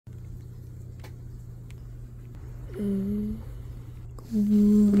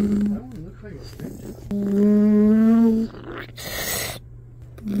Looks like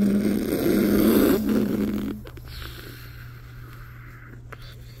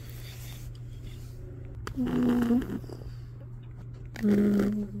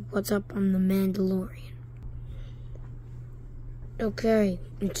What's up? I'm the Mandalorian. Okay,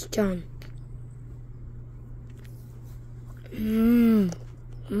 it's done.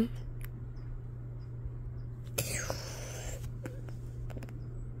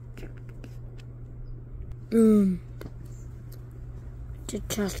 It's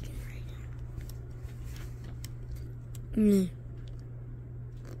adjusting right now.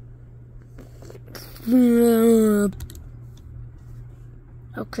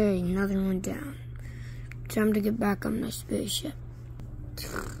 Okay, nothing went down. Time to get back on my spaceship.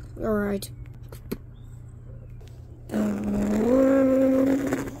 Alright.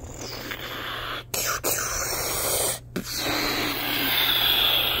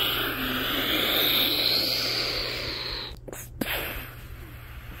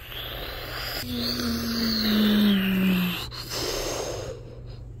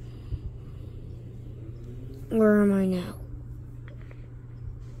 Where am I now?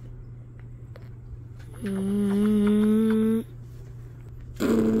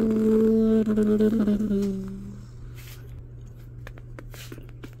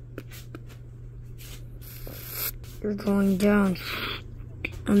 You're going down.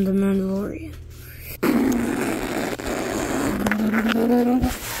 I'm the Mandalorian.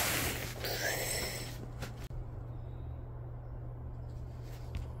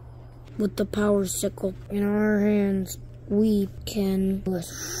 With the power sickle in our hands, we can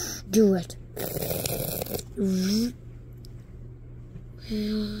do it.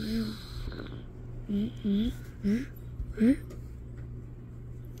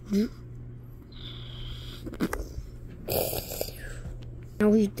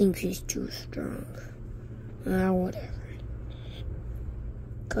 Now he thinks he's too strong. Whatever.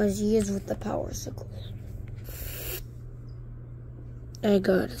 Cause he is with the power sickle. I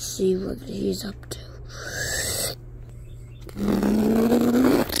gotta see what he's up to.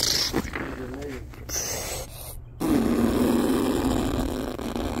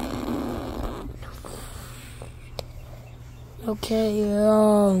 Okay,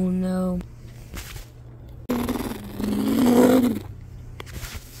 oh no.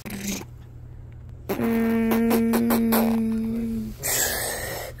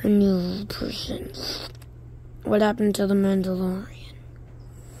 A new person. What happened to the Mandalorian?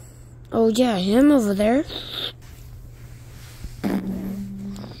 Oh yeah, him over there.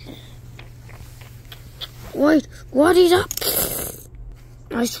 Wait, what? He's up?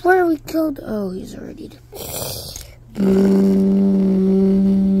 I swear we killed. Oh, he's already dead.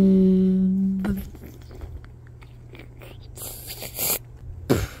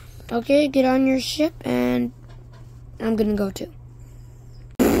 Okay, get on your ship, and I'm gonna go too.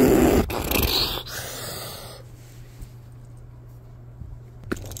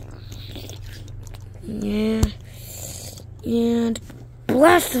 Yeah, and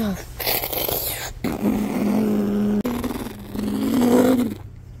blast off.